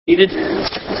And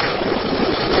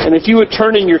if you would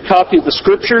turn in your copy of the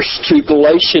Scriptures to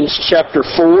Galatians chapter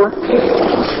 4.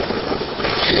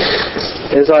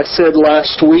 As I said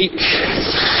last week,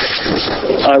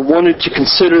 I wanted to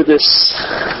consider this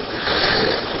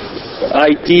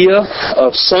idea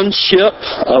of sonship,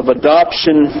 of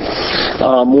adoption,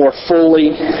 more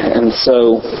fully, and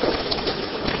so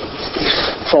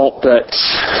thought that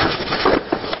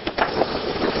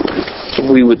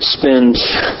we would spend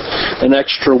an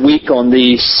extra week on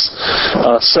these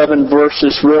 7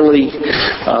 verses, really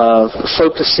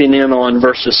focusing in on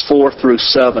verses 4 through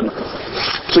 7.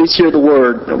 Please hear the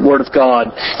word of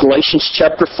God. Galatians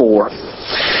chapter 4.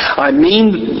 I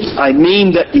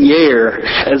mean that the heir,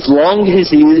 as long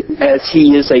as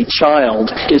he is a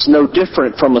child, is no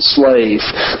different from a slave,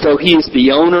 though he is the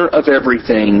owner of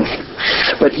everything.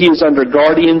 But he is under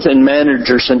guardians and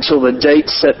managers until the date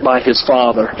set by his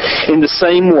father. In the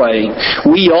same way,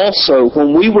 we also,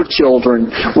 when we were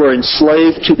children, were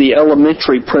enslaved to the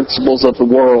elementary principles of the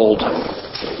world.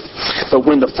 But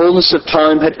when the fullness of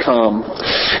time had come,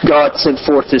 God sent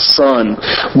forth His Son,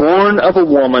 born of a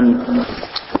woman,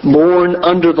 born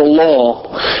under the law,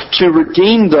 to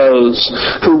redeem those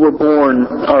who were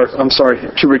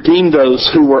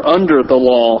under the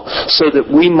law, so that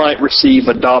we might receive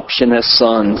adoption as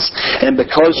sons. And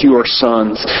because you are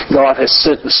sons, God has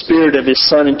sent the Spirit of His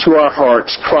Son into our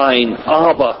hearts, crying,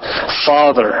 Abba,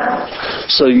 Father.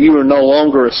 So you are no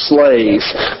longer a slave,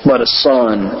 but a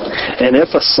son. And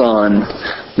if a son,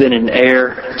 then an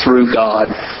heir through God.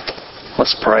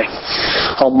 Let's pray.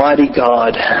 Almighty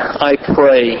God, I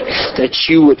pray that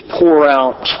you would pour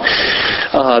out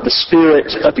the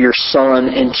Spirit of your Son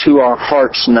into our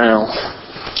hearts now.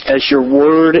 As your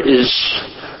word is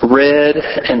read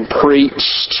and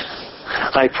preached,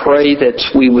 I pray that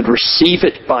we would receive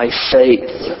it by faith,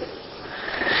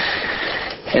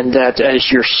 and that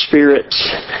as your Spirit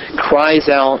cries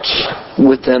out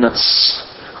within us,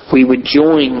 we would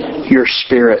join your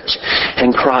Spirit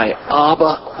and cry,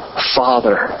 Abba,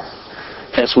 Father,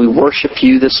 as we worship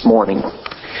you this morning.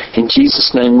 In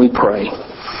Jesus' name we pray.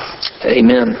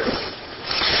 Amen.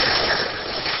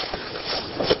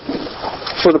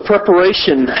 For the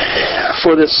preparation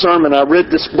for this sermon, I read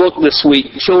this book this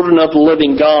week, Children of the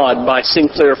Living God by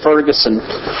Sinclair Ferguson.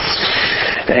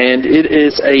 And it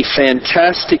is a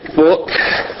fantastic book.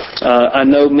 I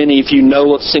know many of you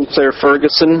know of Sinclair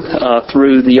Ferguson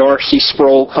through the R.C.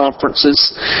 Sproul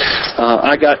conferences.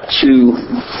 I got to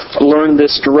learn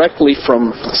this directly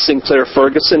from Sinclair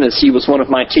Ferguson, as he was one of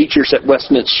my teachers at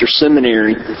Westminster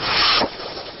Seminary.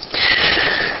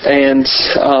 And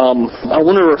I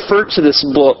want to refer to this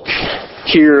book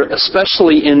here,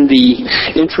 especially in the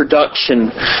introduction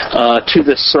to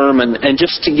this sermon. And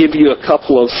just to give you a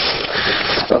couple of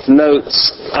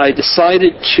notes, I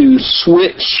decided to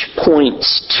switch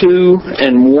points 2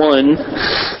 and 1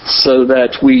 so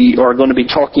that we are going to be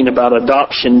talking about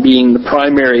adoption being the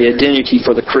primary identity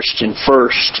for the Christian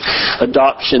first,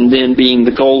 adoption then being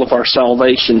the goal of our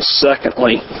salvation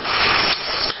secondly.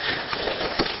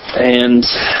 And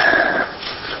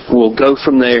we'll go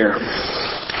from there.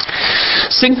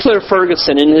 Sinclair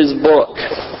Ferguson, in his book,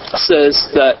 says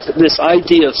that this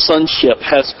idea of sonship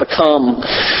has become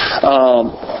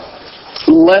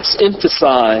less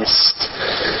emphasized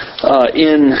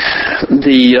in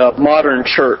the modern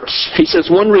church. He says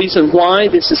one reason why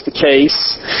this is the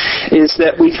case is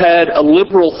that we've had a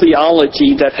liberal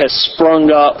theology that has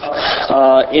sprung up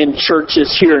in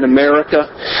churches here in America,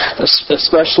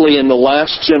 especially in the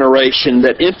last generation,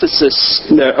 that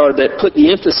put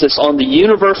the emphasis on the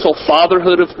universal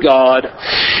fatherhood of God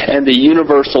and the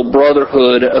universal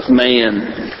brotherhood of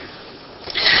man.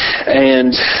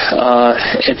 And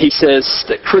he says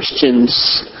that Christians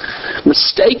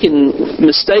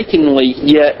mistakenly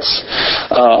yet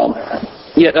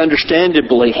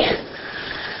understandably,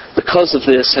 because of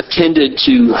this, have tended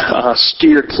to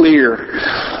steer clear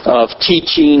of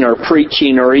teaching or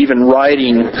preaching or even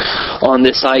writing on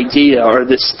this idea or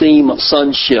this theme of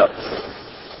sonship.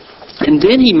 And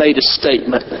then he made a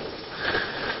statement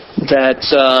that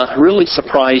really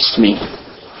surprised me.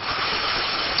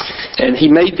 And he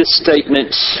made this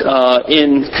statement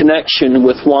in connection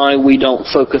with why we don't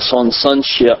focus on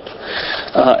sonship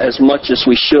as much as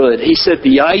we should. He said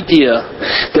the idea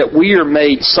that we are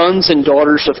made sons and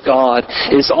daughters of God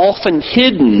is often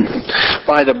hidden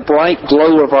by the bright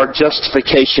glow of our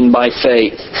justification by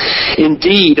faith.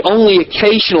 Indeed, only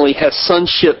occasionally has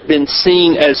sonship been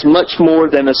seen as much more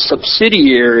than a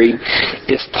subsidiary,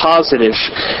 if positive,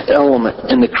 element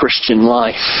in the Christian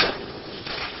life.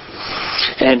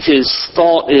 And his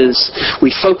thought is,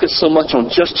 we focus so much on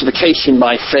justification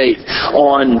by faith,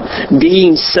 on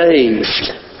being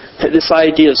saved, that this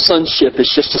idea of sonship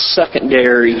is just a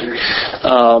secondary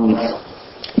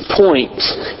point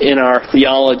in our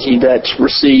theology that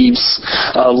receives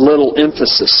little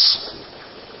emphasis.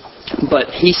 But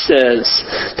he says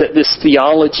that this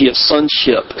theology of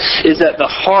sonship is at the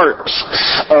heart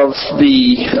of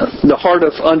the heart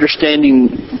of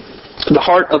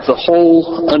the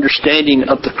whole understanding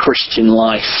of the Christian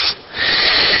life.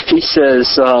 He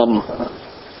says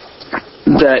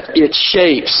that it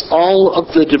shapes all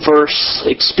of the diverse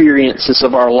experiences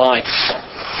of our life.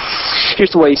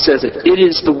 Here's the way he says it. It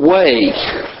is the way,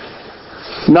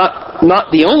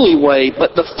 not the only way,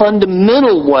 but the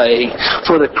fundamental way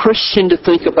for the Christian to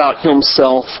think about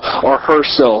himself or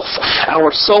herself.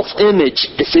 Our self-image,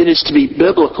 if it is to be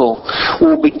biblical,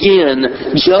 will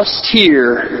begin just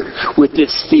here with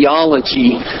this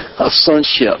theology of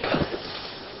sonship.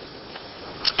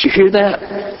 Did you hear that?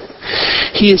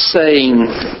 He is saying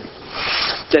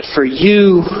that for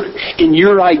you, in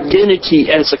your identity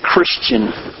as a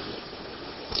Christian,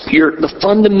 the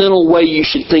fundamental way you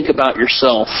should think about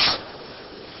yourself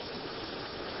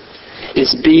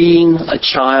is being a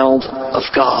child of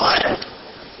God.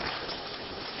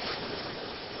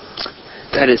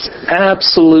 That is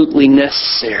absolutely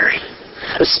necessary,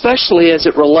 especially as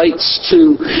it relates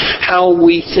to how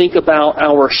we think about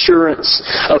our assurance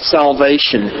of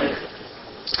salvation.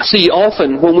 See,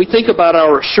 often when we think about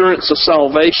our assurance of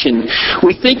salvation,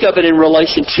 we think of it in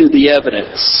relation to the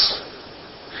evidence.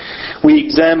 We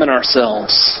examine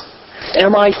ourselves.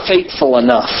 Am I faithful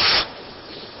enough?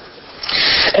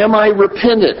 Am I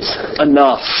repentant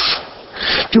enough?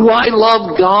 Do I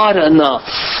love God enough?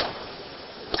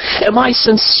 Am I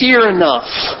sincere enough?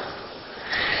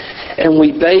 And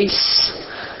we base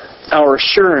our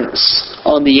assurance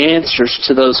on the answers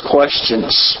to those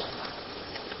questions.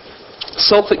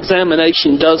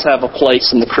 Self-examination does have a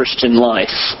place in the Christian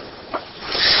life,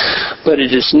 but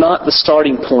it is not the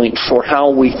starting point for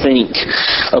how we think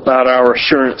about our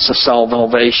assurance of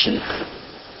salvation.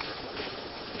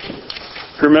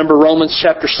 Remember Romans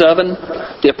chapter 7?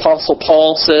 The Apostle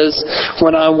Paul says,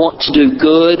 when I want to do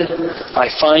good, I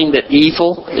find that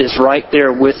evil is right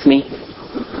there with me.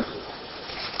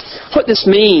 What this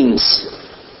means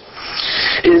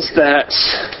is that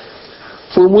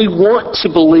when we want to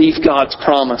believe God's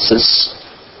promises,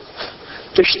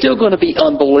 there's still going to be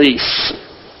unbelief.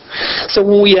 So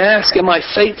when we ask, am I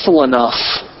faithful enough?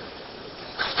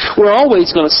 We're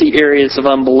always going to see areas of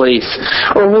unbelief.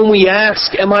 Or when we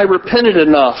ask, am I repentant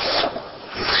enough?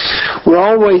 We're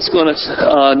always going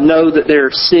to know that there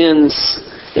are sins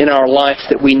in our life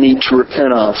that we need to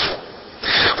repent of.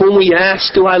 When we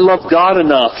ask, do I love God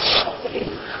enough?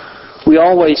 We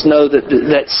always know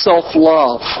that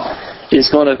self-love is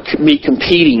going to be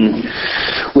competing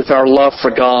with our love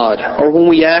for God. Or when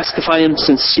we ask if I am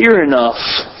sincere enough,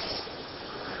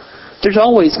 there's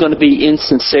always going to be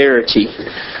insincerity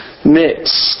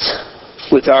mixed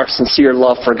with our sincere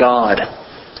love for God.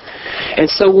 And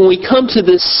so when we come to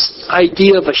this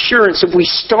idea of assurance, if we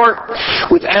start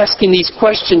with asking these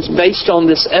questions based on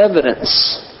this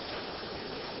evidence,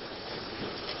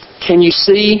 can you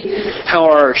see how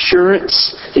our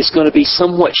assurance is going to be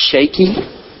somewhat shaky?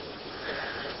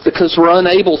 Because we're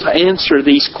unable to answer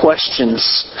these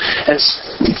questions as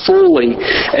fully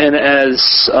and as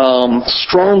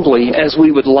strongly as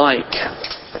we would like.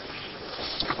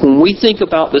 When we think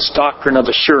about this doctrine of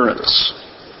assurance,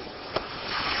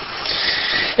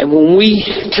 and when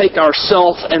we take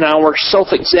ourself and our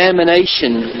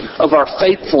self-examination of our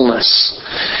faithfulness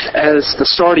as the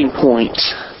starting point,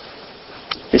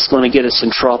 it's going to get us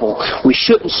in trouble. We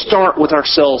shouldn't start with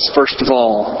ourselves first of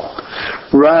all.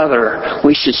 Rather,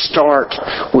 we should start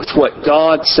with what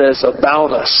God says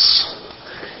about us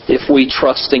if we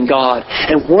trust in God.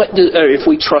 And if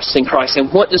we trust in Christ. And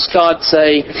what does God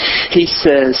say? He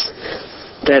says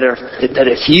that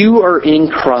if you are in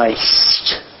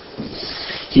Christ,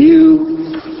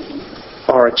 you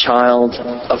are a child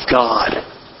of God.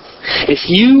 If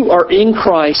you are in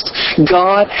Christ,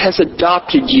 God has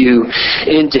adopted you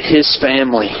into His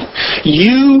family.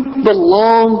 You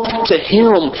belong to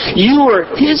Him. You are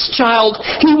His child.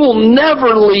 He will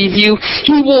never leave you.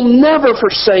 He will never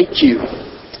forsake you.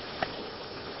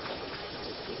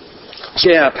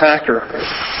 J.I. Packer,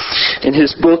 in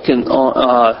his book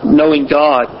Knowing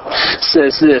God,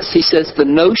 says this. He says, the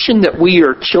notion that we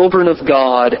are children of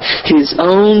God, His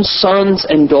own sons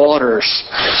and daughters,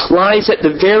 lies at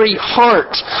the very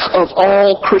heart of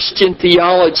all Christian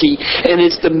theology and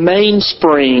is the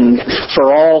mainspring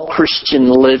for all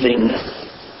Christian living.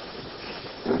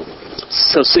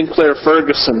 So Sinclair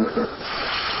Ferguson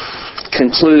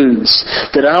concludes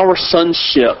that our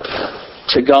sonship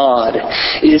to God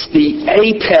is the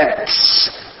apex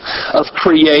of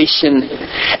creation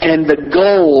and the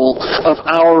goal of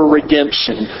our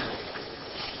redemption.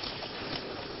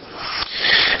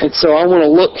 And so I want to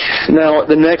look now at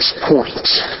the next point.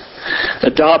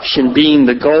 Adoption being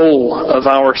the goal of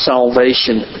our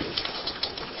salvation.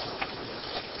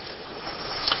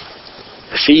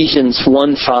 Ephesians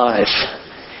 1:5.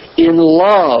 In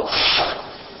love,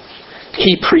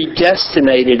 He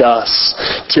predestinated us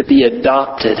to be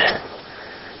adopted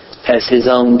as His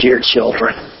own dear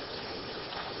children.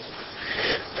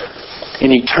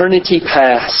 In eternity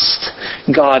past,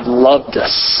 God loved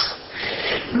us.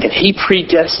 And He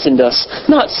predestined us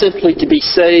not simply to be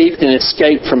saved and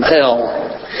escape from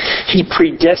hell. He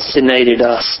predestinated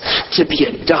us to be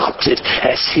adopted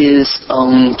as His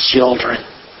own children.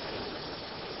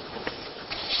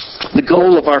 The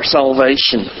goal of our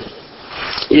salvation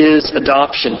is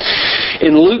adoption.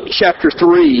 In Luke chapter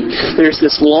 3, there's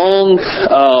this long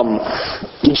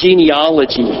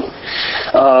genealogy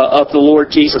of the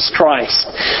Lord Jesus Christ.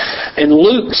 And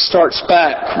Luke starts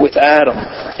back with Adam,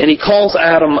 and he calls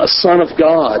Adam a son of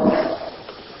God.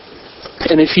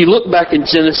 And if you look back in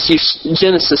Genesis,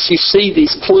 you see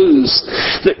these clues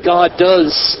that God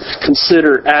does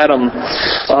consider Adam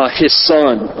His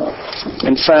son.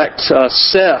 In fact,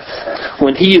 Seth,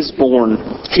 when he is born,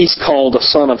 he's called a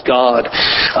son of God.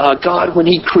 God, when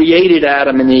He created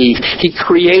Adam and Eve, He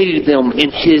created them in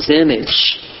His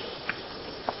image.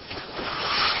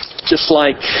 Just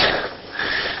like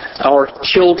our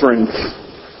children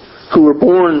who were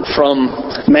born from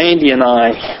Mandy and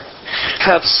I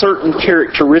have certain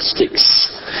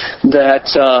characteristics that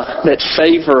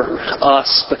favor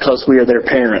us because we are their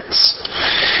parents.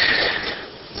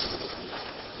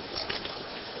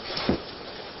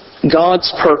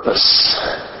 God's purpose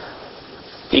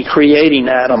in creating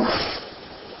Adam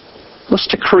was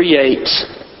to create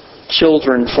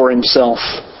children for Himself.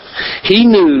 He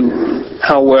knew,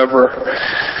 however,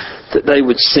 that they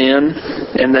would sin,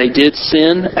 and they did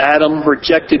sin. Adam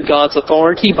rejected God's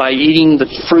authority by eating the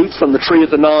fruit from the tree of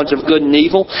the knowledge of good and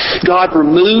evil. God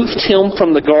removed him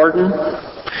from the garden,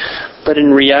 but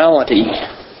in reality,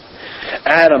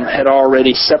 Adam had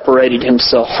already separated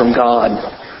himself from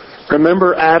God.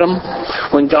 Remember Adam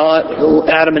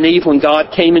and Eve, when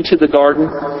God came into the garden?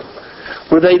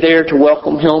 Were they there to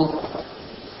welcome Him?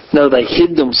 No, they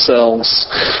hid themselves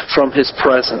from His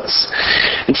presence.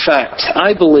 In fact,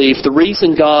 I believe the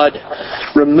reason God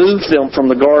removed them from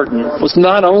the garden was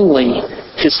not only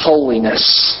His holiness,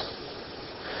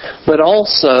 but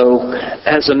also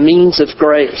as a means of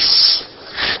grace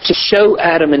to show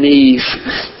Adam and Eve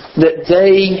that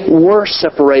they were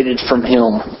separated from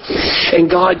Him.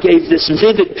 And God gave this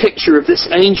vivid picture of this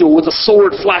angel with a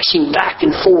sword flashing back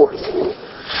and forth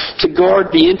to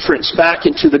guard the entrance back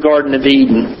into the Garden of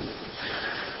Eden.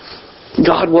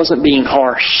 God wasn't being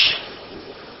harsh.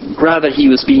 Rather, He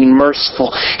was being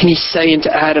merciful. And He's saying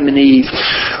to Adam and Eve,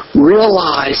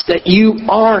 realize that you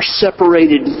are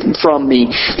separated from me.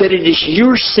 That it is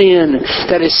your sin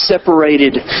that has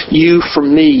separated you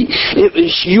from me. It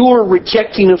is your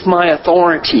rejecting of my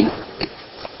authority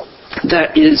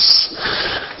that is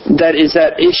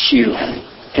at issue.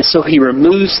 And so He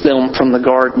removes them from the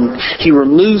garden. He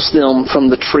removes them from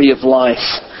the tree of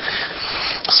life,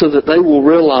 so that they will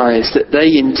realize that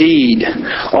they indeed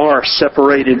are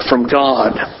separated from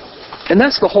God. And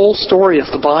that's the whole story of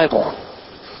the Bible.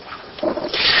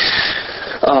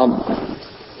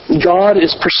 God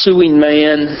is pursuing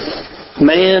man.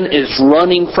 Man is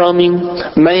running from Him.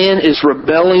 Man is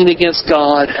rebelling against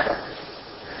God.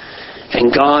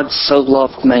 And God so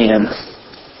loved man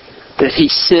that He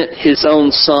sent His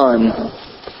own Son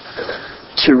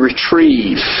to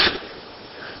retrieve,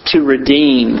 to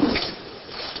redeem,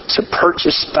 to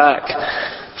purchase back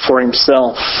for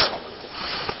Himself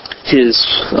His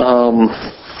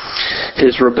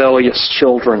rebellious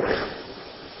children.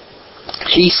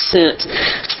 He sent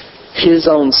His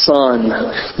own Son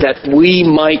that we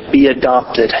might be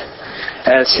adopted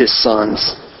as His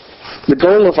sons. The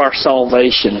goal of our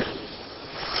salvation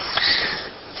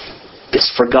is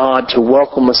for God to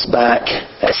welcome us back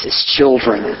as His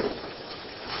children.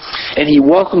 And He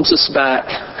welcomes us back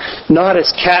not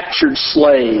as captured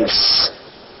slaves,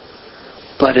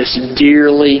 but as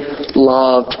dearly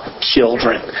loved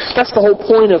children. That's the whole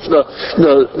point of the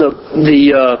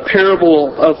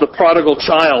parable of the prodigal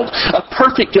child. A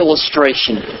perfect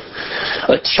illustration.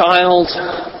 A child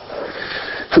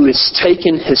who has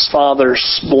taken his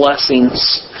father's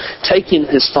blessings, taken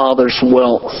his father's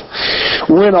wealth,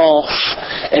 went off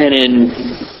and in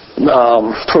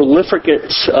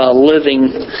profligate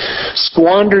living,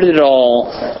 squandered it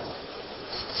all,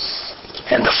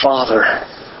 and the Father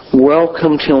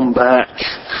welcomed him back.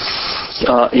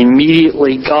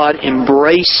 Immediately, God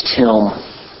embraced him,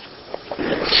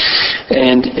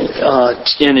 and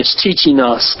is teaching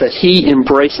us that He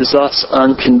embraces us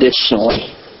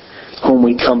unconditionally when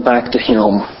we come back to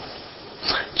Him,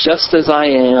 just as I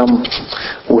am,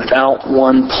 without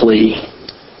one plea.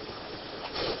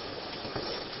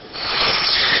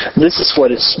 This is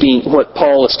what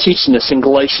Paul is teaching us in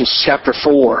Galatians chapter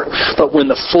 4. But when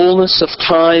the fullness of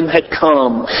time had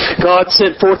come, God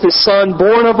sent forth His Son,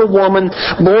 born of a woman,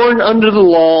 born under the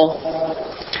law.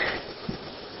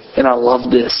 And I love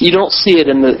this. You don't see it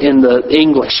in the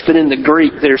English, but in the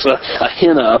Greek there's a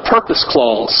hina, a purpose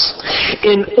clause.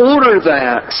 In order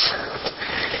that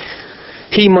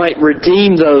He might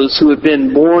redeem those who have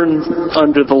been born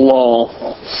under the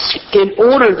law. In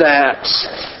order that,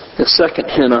 the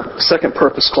second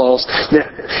purpose clause, that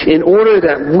in order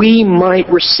that we might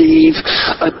receive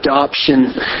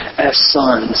adoption as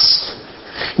sons.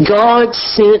 God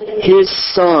sent His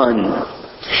Son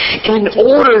in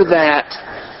order that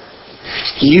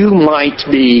you might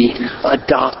be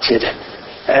adopted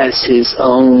as His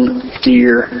own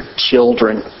dear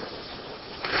children.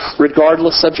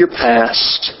 Regardless of your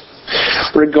past,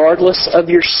 regardless of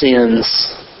your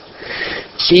sins,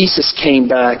 Jesus came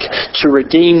back to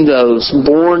redeem those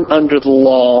born under the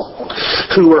law,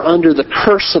 who were under the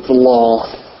curse of the law,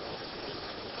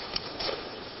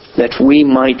 that we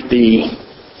might be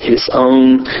His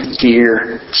own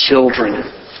dear children.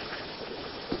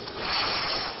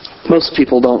 Most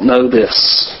people don't know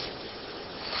this.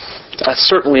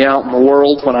 Certainly out in the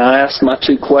world, when I ask my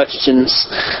two questions,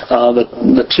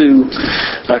 the two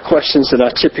questions that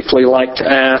I typically like to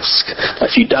ask,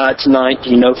 if you died tonight, do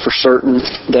you know for certain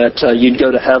that you'd go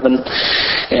to heaven?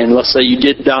 And let's say you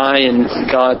did die and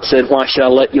God said, why should I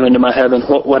let you into my heaven?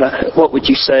 What would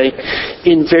you say?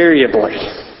 Invariably,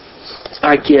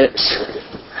 I get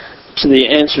to the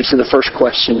answer to the first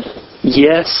question,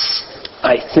 yes,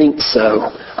 I think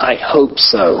so. I hope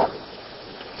so.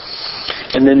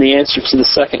 And then the answer to the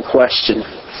second question.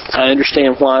 I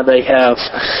understand why they have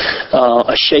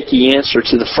a shaky answer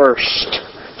to the first.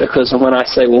 Because when I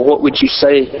say, well, what would you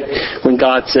say when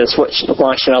God says,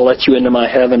 why should I let you into my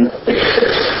heaven?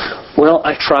 Well,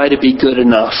 I try to be good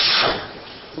enough.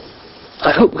 I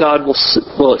hope God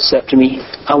will accept me.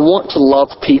 I want to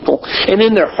love people. And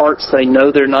in their hearts they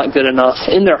know they're not good enough.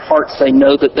 In their hearts they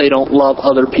know that they don't love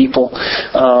other people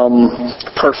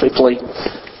perfectly.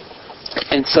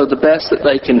 And so the best that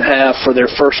they can have for their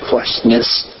first question is,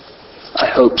 I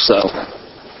hope so.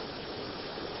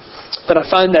 But I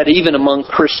find that even among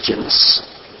Christians,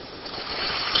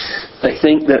 they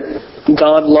think that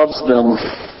God loves them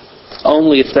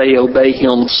only if they obey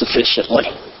Him sufficiently.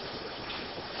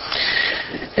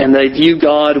 And they view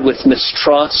God with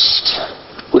mistrust,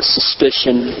 with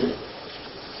suspicion,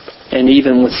 and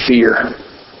even with fear.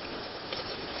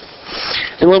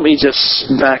 And let me just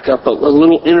back up a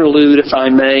little interlude, if I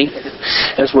may,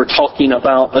 as we're talking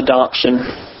about adoption.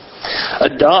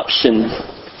 Adoption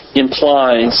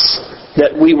implies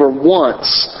that we were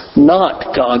once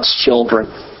not God's children.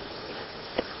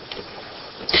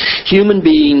 Human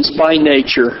beings, by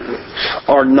nature,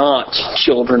 are not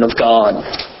children of God.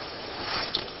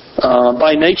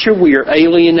 By nature, we are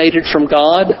alienated from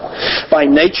God. By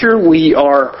nature, we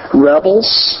are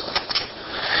rebels.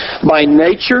 By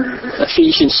nature,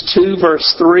 Ephesians 2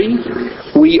 verse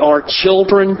 3, we are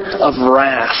children of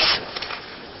wrath.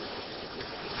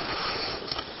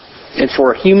 And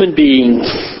for a human being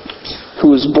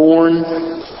who is born,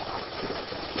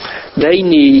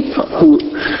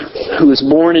 who is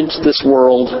born into this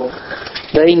world,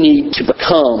 they need to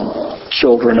become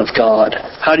children of God.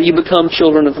 How do you become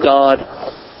children of God?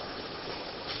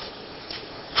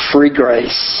 Free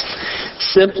grace.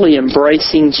 Simply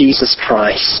embracing Jesus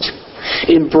Christ.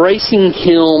 Embracing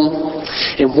Him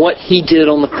and what He did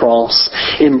on the cross.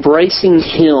 Embracing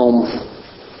Him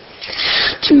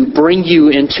to bring you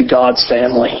into God's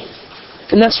family.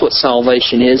 And that's what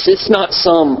salvation is. It's not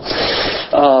some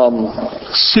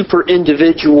super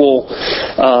individual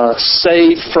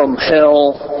saved from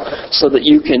hell so that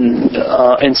you can,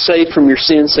 and saved from your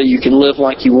sins so you can live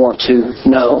like you want to.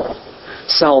 No.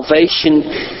 Salvation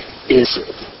is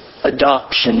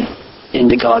adoption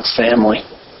into God's family.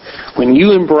 When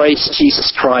you embrace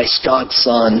Jesus Christ, God's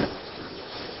Son,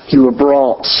 you are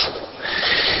brought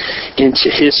into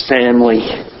His family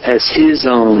as His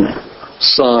own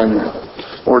son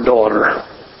or daughter.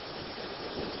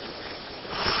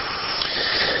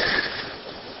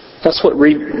 That's what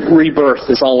rebirth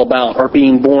is all about, or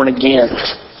being born again.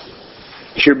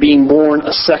 You're being born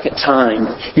a second time.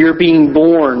 You're being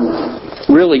born,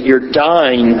 really, you're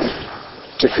dying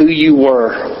to who you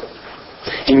were,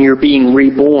 and you're being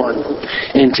reborn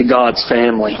into God's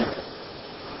family.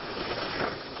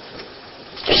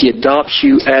 He adopts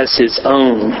you as His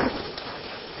own.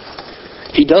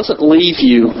 He doesn't leave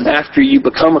you after you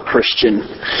become a Christian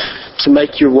to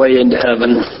make your way into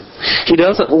heaven. He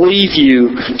doesn't leave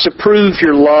you to prove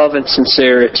your love and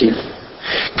sincerity.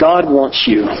 God wants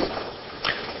you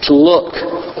to look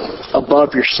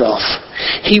above yourself.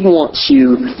 He wants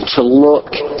you to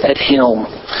look at Him.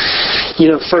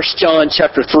 1 John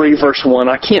chapter 3, verse 1.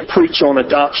 I can't preach on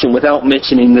adoption without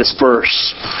mentioning this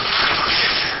verse.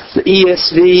 The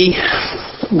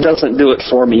ESV doesn't do it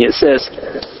for me. It says,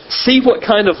 "See what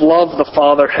kind of love the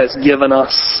Father has given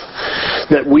us,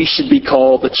 that we should be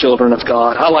called the children of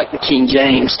God." I like the King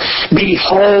James.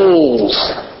 "Behold,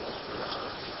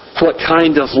 what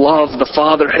kind of love the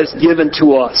Father has given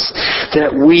to us,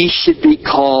 that we should be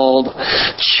called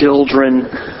children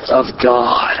of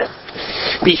God."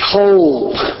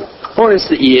 Behold, or as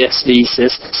the ESV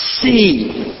says,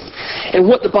 see. And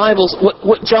what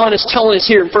what John is telling us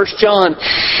here in 1 John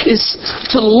is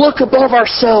to look above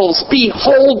ourselves.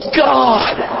 Behold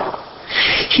God.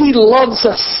 He loves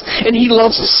us, and He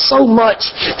loves us so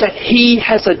much that He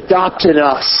has adopted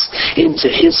us into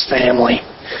His family.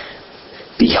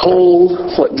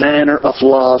 Behold what manner of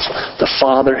love the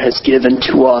Father has given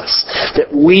to us,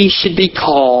 that we should be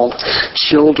called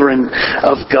children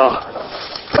of God.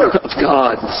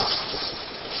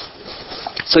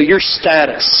 So your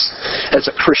status as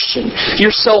a Christian,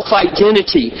 your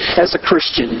self-identity as a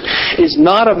Christian, is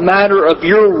not a matter of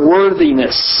your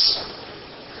worthiness,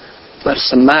 but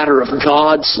it's a matter of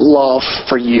God's love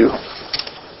for you.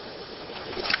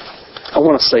 I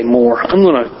want to say more. I'm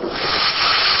going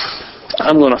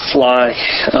to fly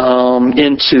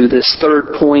into this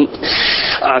third point.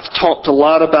 I've talked a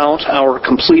lot about our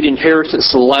complete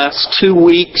inheritance the last 2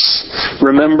 weeks.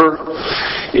 Remember,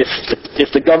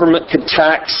 if the government could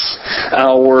tax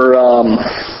our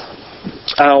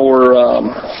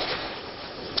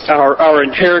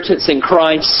inheritance in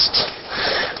Christ,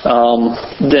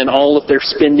 then all of their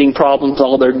spending problems,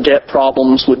 all their debt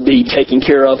problems would be taken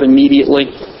care of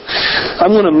immediately.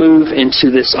 I'm going to move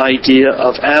into this idea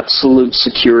of absolute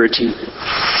security.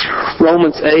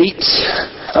 Romans 8,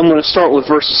 I'm going to start with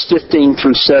verses 15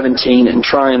 through 17 and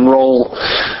try and roll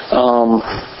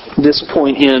this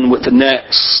point in with the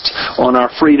next on our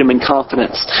freedom and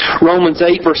confidence. Romans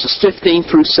 8, verses 15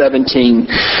 through 17.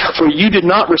 "For you did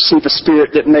not receive a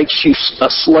spirit that makes you a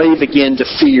slave again to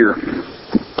fear,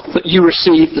 but you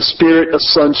received the spirit of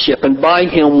sonship, and by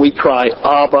Him we cry,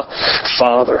 Abba,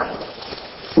 Father.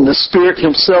 And the Spirit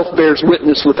Himself bears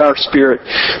witness with our spirit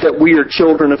that we are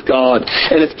children of God.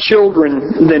 And if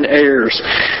children, then heirs,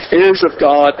 heirs of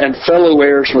God and fellow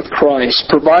heirs with Christ,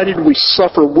 provided we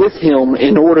suffer with Him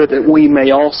in order that we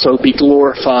may also be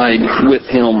glorified with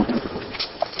Him."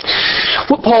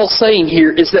 What Paul's saying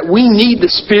here is that we need the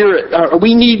Spirit,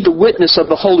 we need the witness of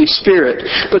the Holy Spirit,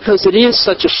 because it is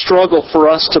such a struggle for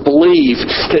us to believe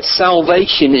that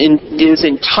salvation is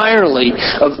entirely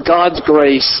of God's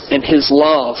grace and His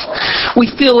love. We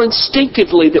feel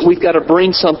instinctively that we've got to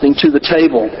bring something to the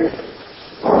table.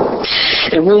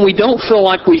 And when we don't feel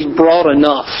like we've brought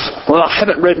enough, well, I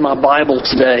haven't read my Bible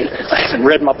today. I haven't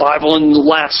read my Bible in the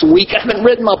last week. I haven't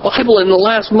read my Bible in the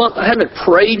last month. I haven't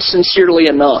prayed sincerely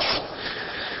enough.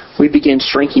 We begin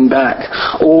shrinking back.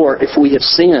 Or if we have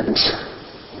sinned,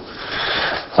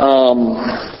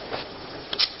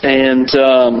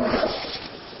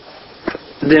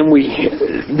 then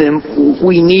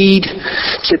we need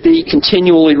to be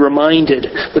continually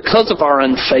reminded, because of our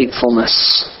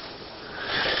unfaithfulness,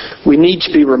 we need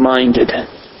to be reminded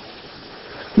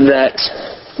that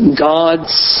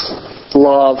God's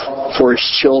love for His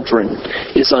children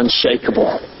is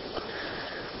unshakable.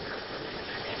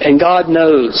 And God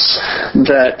knows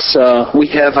that we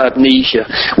have amnesia.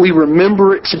 We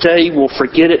remember it today, we'll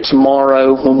forget it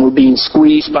tomorrow when we're being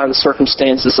squeezed by the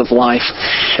circumstances of life.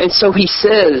 And so He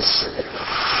says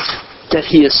that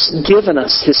He has given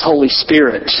us His Holy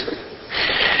Spirit.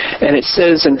 And it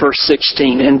says in verse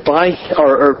 16, "And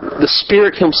the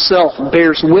Spirit Himself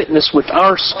bears witness with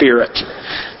our spirit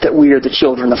that we are the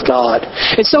children of God."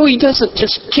 And so He doesn't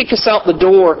just kick us out the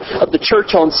door of the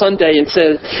church on Sunday and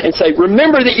say,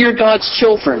 "Remember that you're God's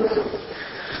children."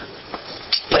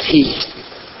 But He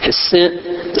has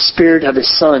sent the Spirit of His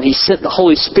Son. He sent the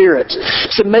Holy Spirit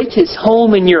to make His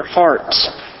home in your heart,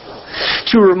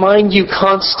 to remind you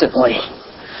constantly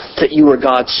that you are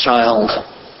God's child.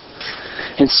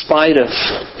 in spite of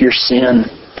your sin,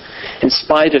 in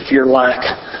spite of your lack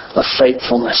of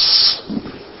faithfulness.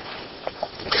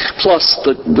 Plus,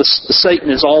 Satan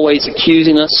is always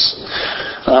accusing us.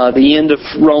 The end of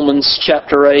Romans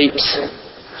chapter 8.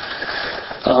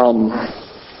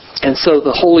 And so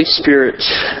the Holy Spirit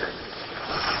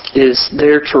is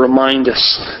there to remind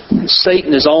us.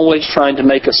 Satan is always trying to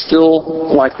make us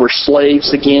feel like we're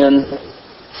slaves again.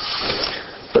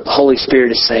 But the Holy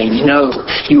Spirit is saying,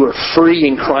 you are free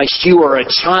in Christ. You are a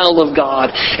child of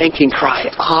God and can cry,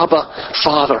 Abba,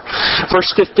 Father.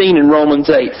 Verse 15 in Romans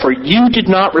 8, for you did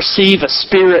not receive a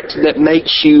spirit that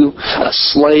makes you a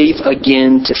slave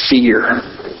again to fear,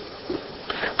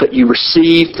 but you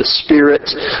received the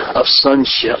spirit of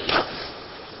sonship.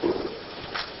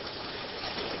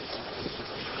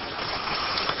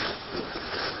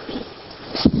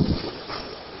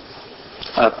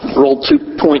 I rolled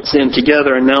 2 points in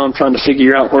together, and now I'm trying to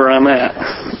figure out where I'm at.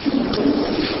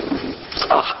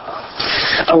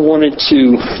 I wanted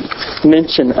to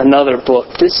mention another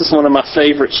book. This is one of my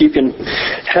favorites.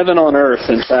 Heaven on Earth,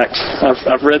 in fact.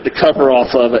 I've read the cover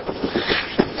off of it.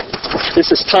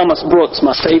 This is Thomas Brooks,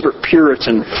 my favorite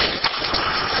Puritan.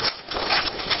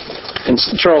 And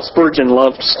Charles Spurgeon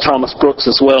loved Thomas Brooks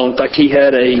as well. In fact, he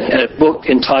had a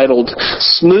book entitled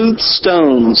Smooth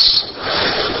Stones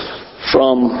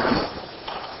from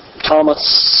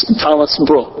Thomas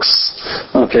Brooks.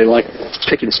 Okay, like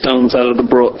picking stones out of the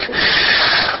brook.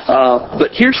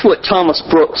 But here's what Thomas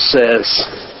Brooks says.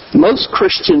 Most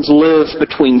Christians live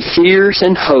between fears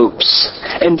and hopes,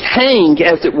 and hang,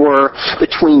 as it were,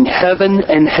 between heaven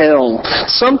and hell.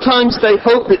 Sometimes they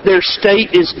hope that their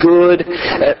state is good,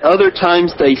 at other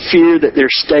times they fear that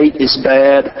their state is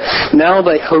bad. Now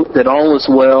they hope that all is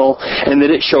well, and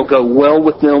that it shall go well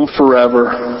with them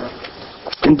forever.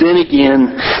 And then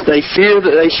again, they fear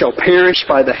that they shall perish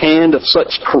by the hand of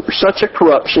such a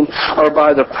corruption, or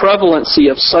by the prevalency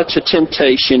of such a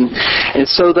temptation, and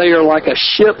so they are like a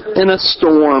ship in a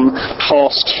storm,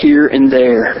 tossed here and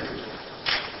there.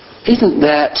 Isn't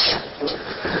that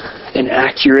an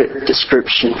accurate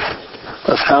description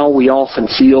of how we often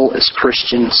feel as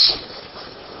Christians?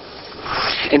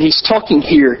 And he's talking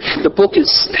here, the book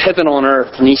is Heaven on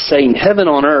Earth, and he's saying heaven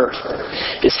on earth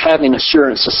is having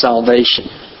assurance of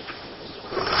salvation.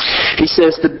 He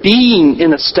says the being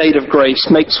in a state of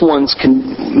grace makes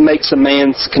a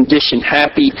man's condition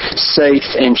happy, safe,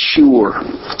 and sure.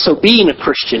 So being a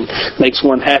Christian makes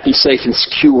one happy, safe, and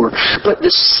secure. But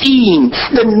the seeing,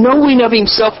 the knowing of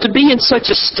himself to be in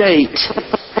such a state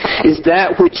is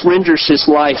that which renders his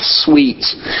life sweet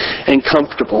and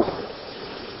comfortable.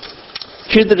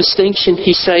 Hear the distinction?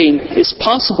 He's saying it's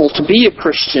possible to be a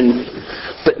Christian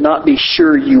but not be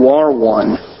sure you are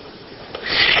one.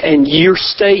 And your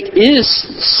state is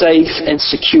safe and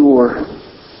secure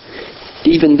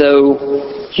even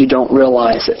though you don't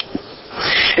realize it.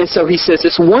 And so he says,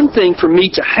 it's one thing for me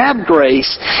to have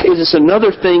grace. It is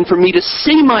another thing for me to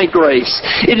see my grace.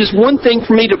 It is one thing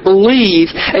for me to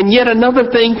believe, and yet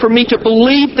another thing for me to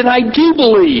believe that I do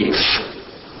believe.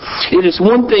 It is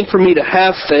one thing for me to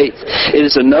have faith. It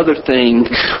is another thing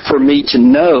for me to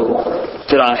know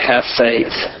that I have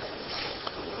faith.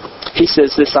 He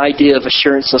says this idea of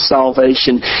assurance of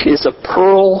salvation is a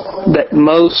pearl that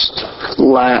most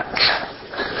lack,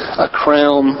 a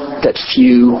crown that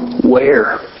few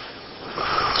wear.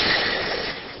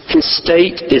 His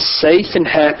state is safe and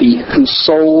happy, whose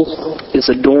soul is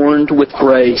adorned with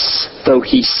grace, though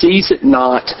he sees it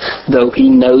not, though he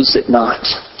knows it not.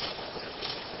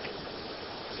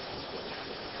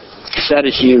 If that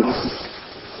is you,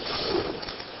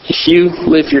 if you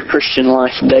live your Christian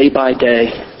life day by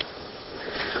day,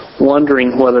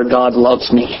 wondering whether God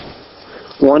loves me,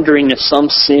 wondering if some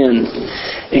sin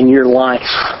in your life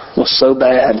was so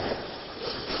bad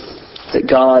that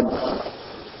God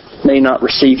may not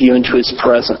receive you into His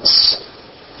presence.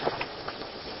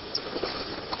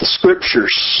 The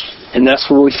Scriptures, and that's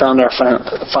where we find our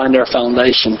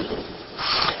foundation.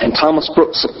 And Thomas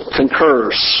Brooks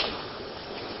concurs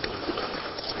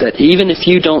that even if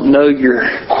you don't know the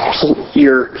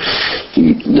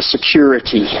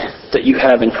security that you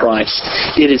have in Christ,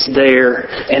 it is there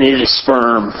and it is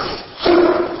firm.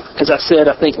 As I said,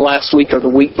 I think last week or the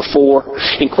week before,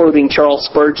 in quoting Charles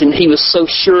Spurgeon, he was so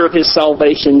sure of his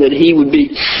salvation that he would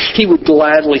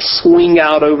gladly swing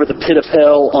out over the pit of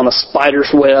hell on a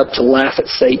spider's web to laugh at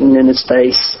Satan in his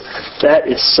face. That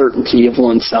is certainty of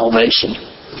one's salvation.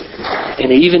 And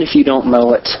even if you don't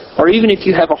know it, or even if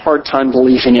you have a hard time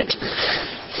believing it,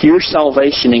 your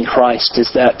salvation in Christ is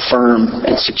that firm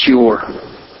and secure.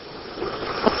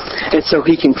 And so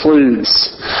he concludes,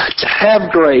 to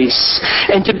have grace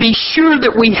and to be sure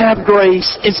that we have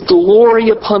grace is glory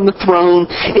upon the throne.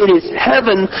 It is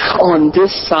heaven on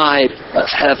this side of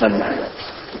heaven.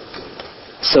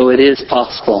 So it is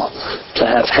possible to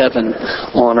have heaven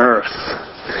on earth,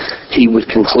 he would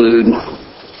conclude.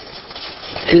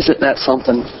 Isn't that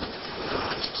something?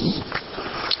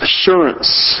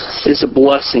 Assurance is a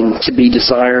blessing to be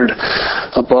desired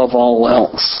above all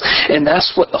else. And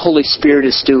that's what the Holy Spirit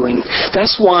is doing.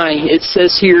 That's why it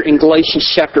says here in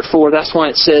Galatians chapter 4, that's why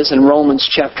it says in Romans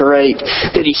chapter 8,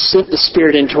 that He sent the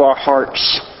Spirit into our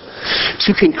hearts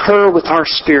to concur with our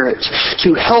spirit,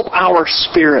 to help our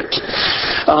spirit,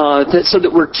 so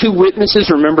that we're two witnesses.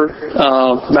 Remember,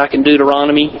 back in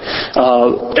Deuteronomy,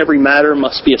 every matter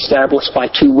must be established by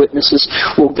two witnesses.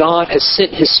 Well, God has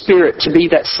sent His Spirit to be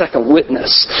that second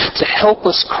witness, to help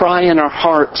us cry in our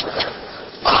heart,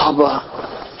 Abba,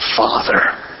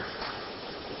 Father.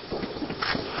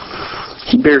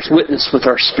 He bears witness with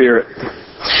our spirit.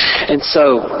 And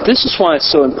so, this is why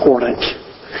it's so important,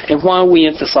 and why we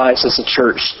emphasize as a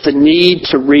church the need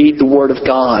to read the Word of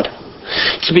God,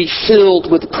 to be filled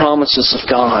with the promises of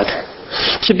God,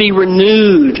 to be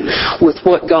renewed with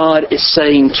what God is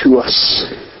saying to us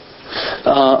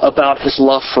about His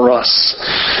love for us.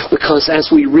 Because as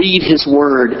we read His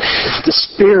Word, the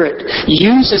Spirit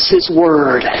uses His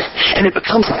Word, and it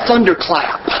becomes a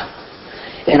thunderclap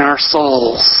in our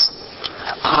souls.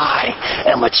 I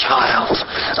am a child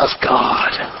of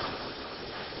God.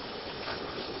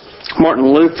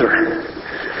 Martin Luther,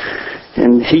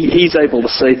 and he's able to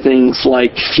say things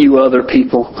like few other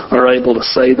people are able to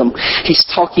say them. He's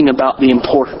talking about the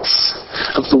importance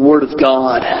of the Word of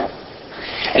God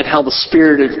and how the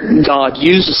Spirit of God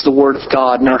uses the Word of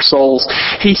God in our souls.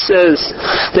 He says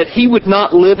that he would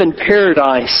not live in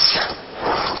paradise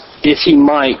if he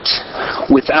might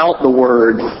without the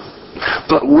Word,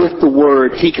 but with the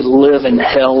Word he could live in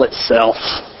hell itself.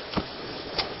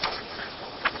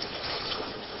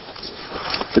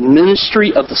 The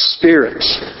ministry of the Spirit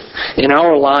in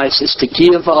our lives is to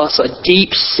give us a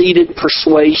deep-seated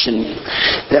persuasion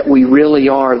that we really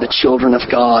are the children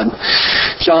of God.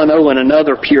 John Owen,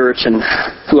 another Puritan,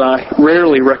 who I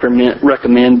rarely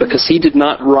recommend because he did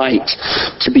not write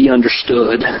to be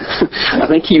understood. I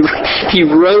think he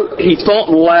thought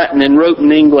in Latin and wrote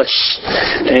in English,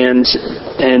 and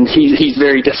he's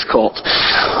very difficult.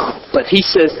 But he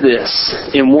says this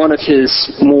in one of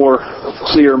his more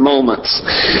clear moments.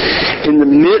 In the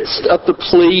midst of the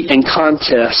plea and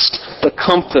contest, the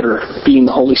Comforter, being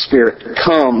the Holy Spirit,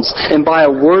 comes, and by a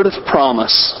word of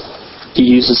promise, he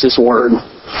uses His Word,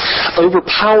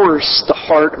 overpowers the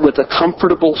heart with a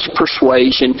comfortable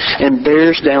persuasion and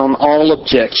bears down all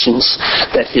objections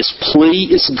that His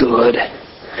plea is good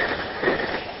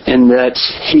and that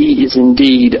he is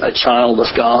indeed a child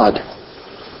of God.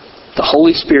 The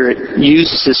Holy Spirit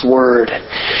uses His Word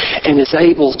and is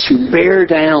able to bear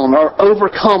down or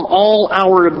overcome all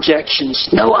our objections.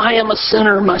 No, I am a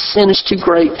sinner. My sin is too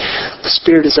great. The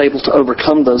Spirit is able to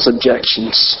overcome those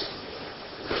objections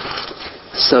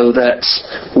so that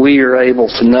we are able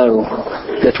to know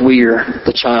that we are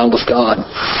the child of God.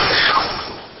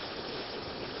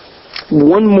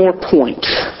 One more point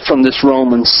from this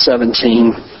Romans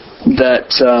 17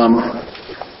 that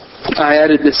I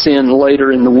added this in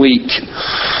later in the week.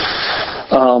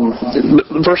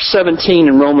 Verse 17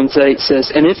 in Romans 8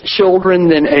 says, "And if children,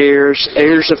 then heirs,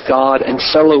 heirs of God, and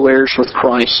fellow heirs with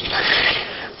Christ,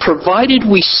 provided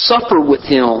we suffer with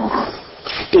Him,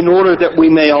 in order that we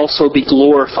may also be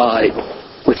glorified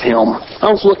with Him." I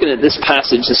was looking at this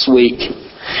passage this week,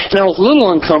 and I was a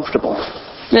little uncomfortable.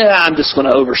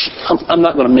 I'm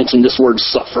not going to mention this word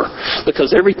suffer,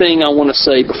 because everything I want to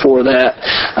say before that,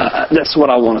 that's what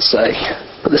I want to say.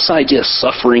 But this idea of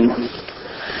suffering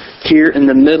here in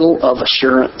the middle of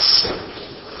assurance.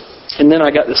 And then I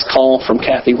got this call from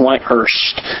Kathy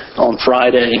Whitehurst on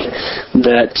Friday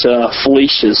that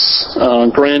Felicia's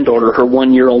granddaughter, her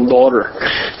 1-year-old daughter,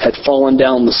 had fallen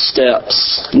down the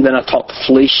steps. And then I talked to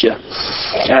Felicia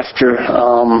after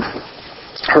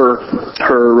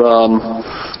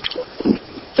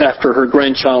after her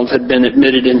grandchild had been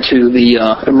admitted into the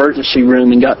emergency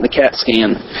room and gotten the CAT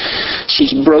scan.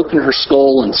 She's broken her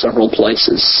skull in several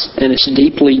places, and it's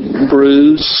deeply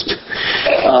bruised.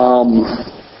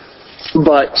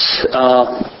 But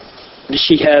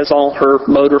she has all her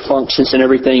motor functions and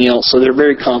everything else, so they're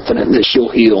very confident that she'll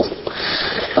heal.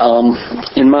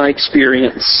 In my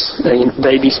experience,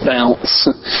 babies bounce.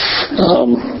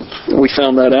 We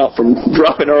found that out from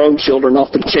dropping our own children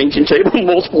off the changing table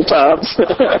multiple times.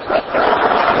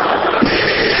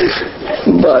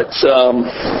 But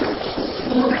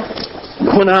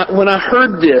when I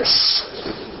heard this,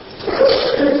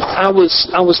 I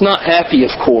was not happy,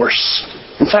 of course.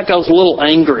 In fact, I was a little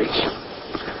angry.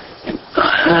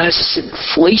 I said,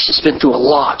 Felicia's been through a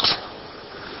lot.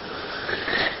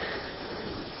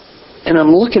 And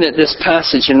I'm looking at this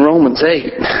passage in Romans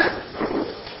 8.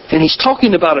 And he's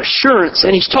talking about assurance,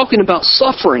 and he's talking about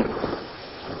suffering.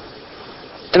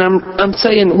 And I'm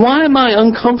saying, why am I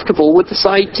uncomfortable with this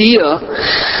idea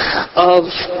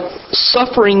of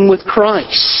suffering with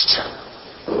Christ?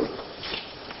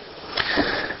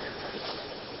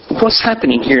 What's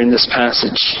happening here in this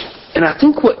passage? And I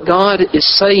think what God is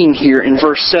saying here in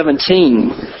verse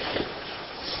 17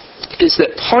 is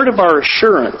that part of our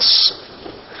assurance,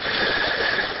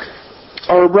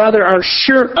 or rather our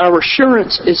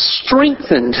assurance is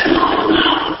strengthened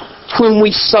when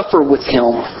we suffer with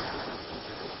Him.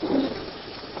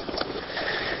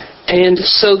 And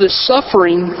so the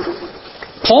suffering,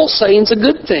 Paul's saying, is a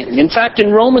good thing. In fact,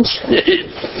 in Romans, 3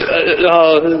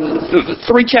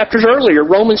 chapters earlier,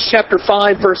 Romans chapter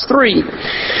 5, verse 3,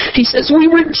 he says, we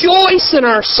rejoice in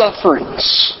our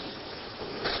sufferings.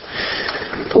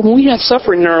 But when we have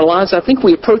suffering in our lives, I think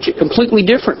we approach it completely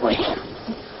differently.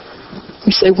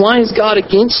 We say, why is God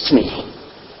against me?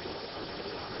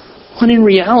 When in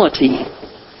reality,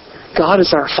 God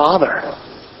is our Father,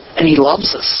 and He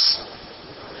loves us.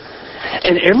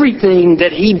 And everything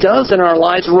that He does in our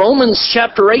lives, Romans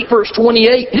chapter 8, verse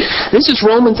 28, this is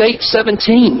Romans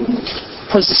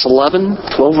 8:17. What is this, 11,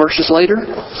 12 verses later?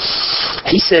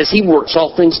 He says He works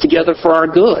all things together for our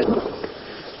good.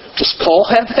 Does Paul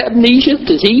have amnesia?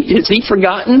 Has he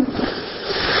forgotten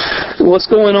what's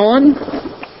going on?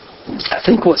 I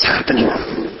think what's happening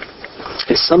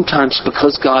is sometimes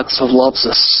because God so loves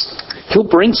us, He'll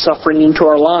bring suffering into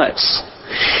our lives.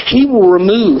 He will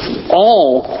remove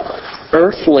all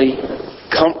earthly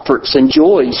comforts and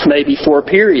joys, maybe for a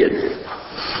period.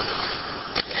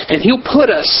 And He'll put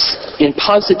us in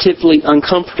positively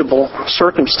uncomfortable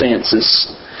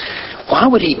circumstances. Why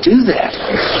would He do that?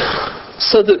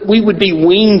 So that we would be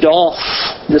weaned off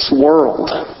this world.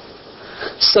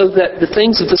 So that the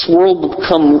things of this world would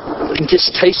become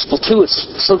distasteful to us.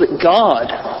 So that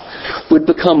God would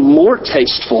become more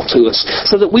tasteful to us.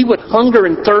 So that we would hunger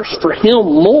and thirst for Him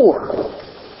more.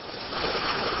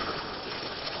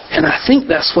 And I think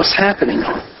that's what's happening.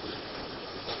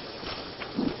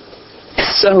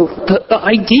 So the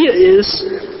idea is,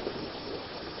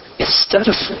 instead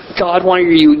of, God, why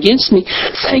are you against me?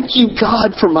 Thank you,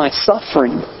 God, for my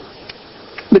suffering.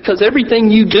 Because everything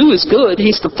you do is good.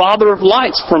 He's the Father of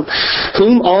lights, from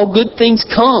whom all good things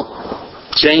come.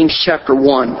 James chapter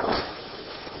 1.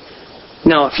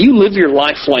 Now, if you live your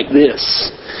life like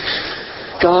this,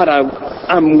 God,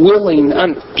 I'm willing,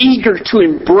 I'm eager to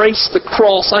embrace the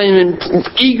cross. I am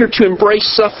eager to embrace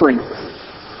suffering.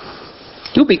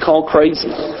 You'll be called crazy,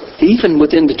 even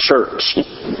within the church.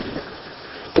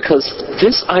 Because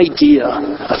this idea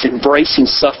of embracing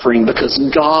suffering because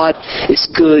God is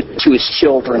good to His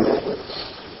children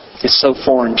is so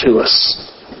foreign to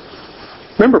us.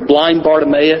 Remember blind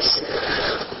Bartimaeus?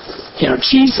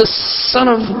 Jesus, Son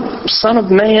of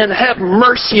Man, have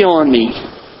mercy on me.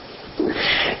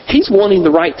 He's wanting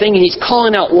the right thing, and he's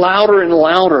calling out louder and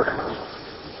louder.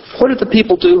 What are the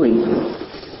people doing?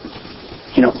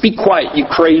 Be quiet, you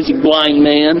crazy blind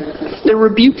man. They're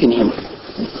rebuking him.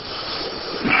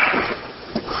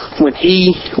 When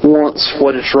he wants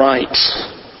what is right.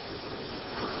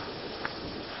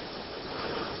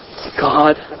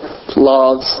 God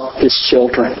loves His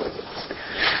children.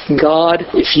 God,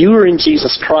 if you are in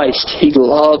Jesus Christ, He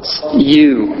loves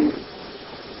you.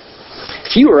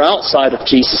 If you are outside of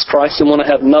Jesus Christ and want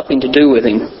to have nothing to do with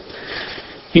Him,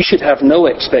 you should have no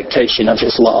expectation of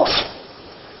His love.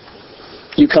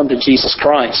 You come to Jesus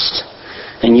Christ,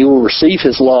 and you will receive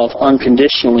His love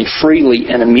unconditionally, freely,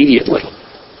 and immediately.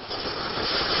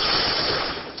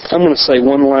 I'm going to say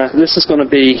this is going to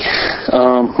be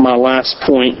my last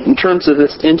point. In terms of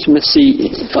this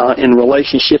intimacy in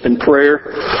relationship and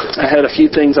prayer, I had a few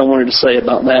things I wanted to say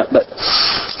about that, but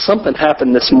something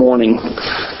happened this morning,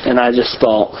 and I just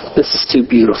thought, this is too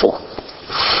beautiful.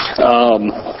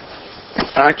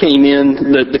 I came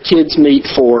in, the kids meet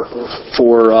for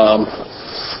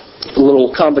a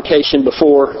little convocation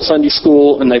before Sunday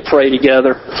school, and they pray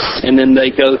together, and then they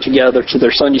go together to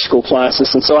their Sunday school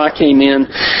classes. And so I came in,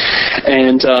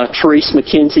 and Therese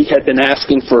McKenzie had been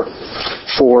asking for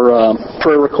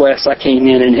prayer requests. I came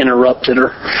in and interrupted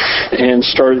her and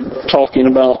started talking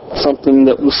about something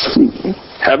that was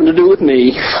having to do with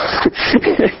me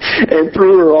and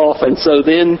threw her off. And so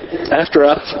then after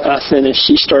I finished,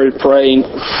 she started praying.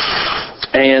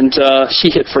 And she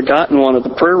had forgotten one of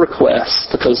the prayer requests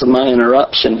because of my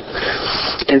interruption.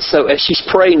 And so as she's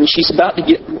praying, she's about to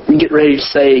get ready to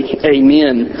say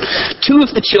amen. Two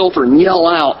of the children yell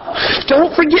out,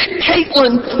 "Don't forget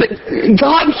Caitlin, that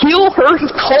God heal her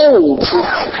cold."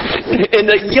 And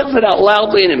they yelled it out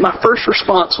loudly, and my first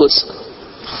response was,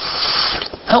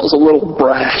 that was a little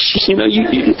brash.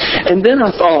 And then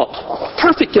I thought,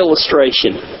 perfect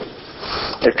illustration.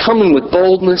 They're coming with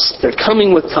boldness. They're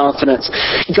coming with confidence.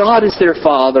 God is their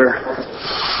Father.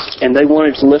 And they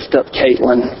wanted to lift up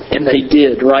Caitlin. And they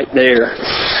did right there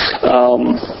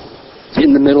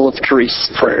in the middle of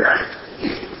Teresa's prayer.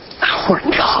 Our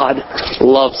God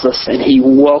loves us and He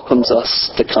welcomes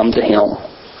us to come to Him.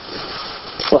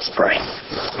 Let's pray.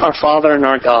 Our Father and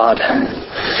our God,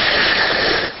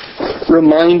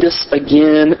 remind us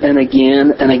again and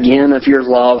again and again of your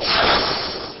love.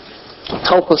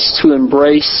 Help us to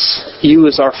embrace you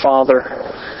as our Father.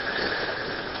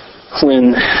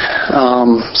 When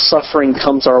suffering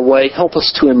comes our way, help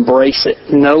us to embrace it,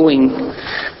 knowing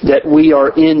that we are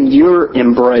in your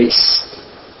embrace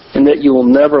and that you will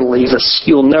never leave us,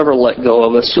 you'll never let go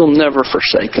of us, you'll never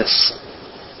forsake us.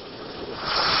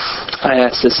 I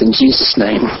ask this in Jesus'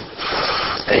 name.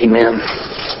 Amen.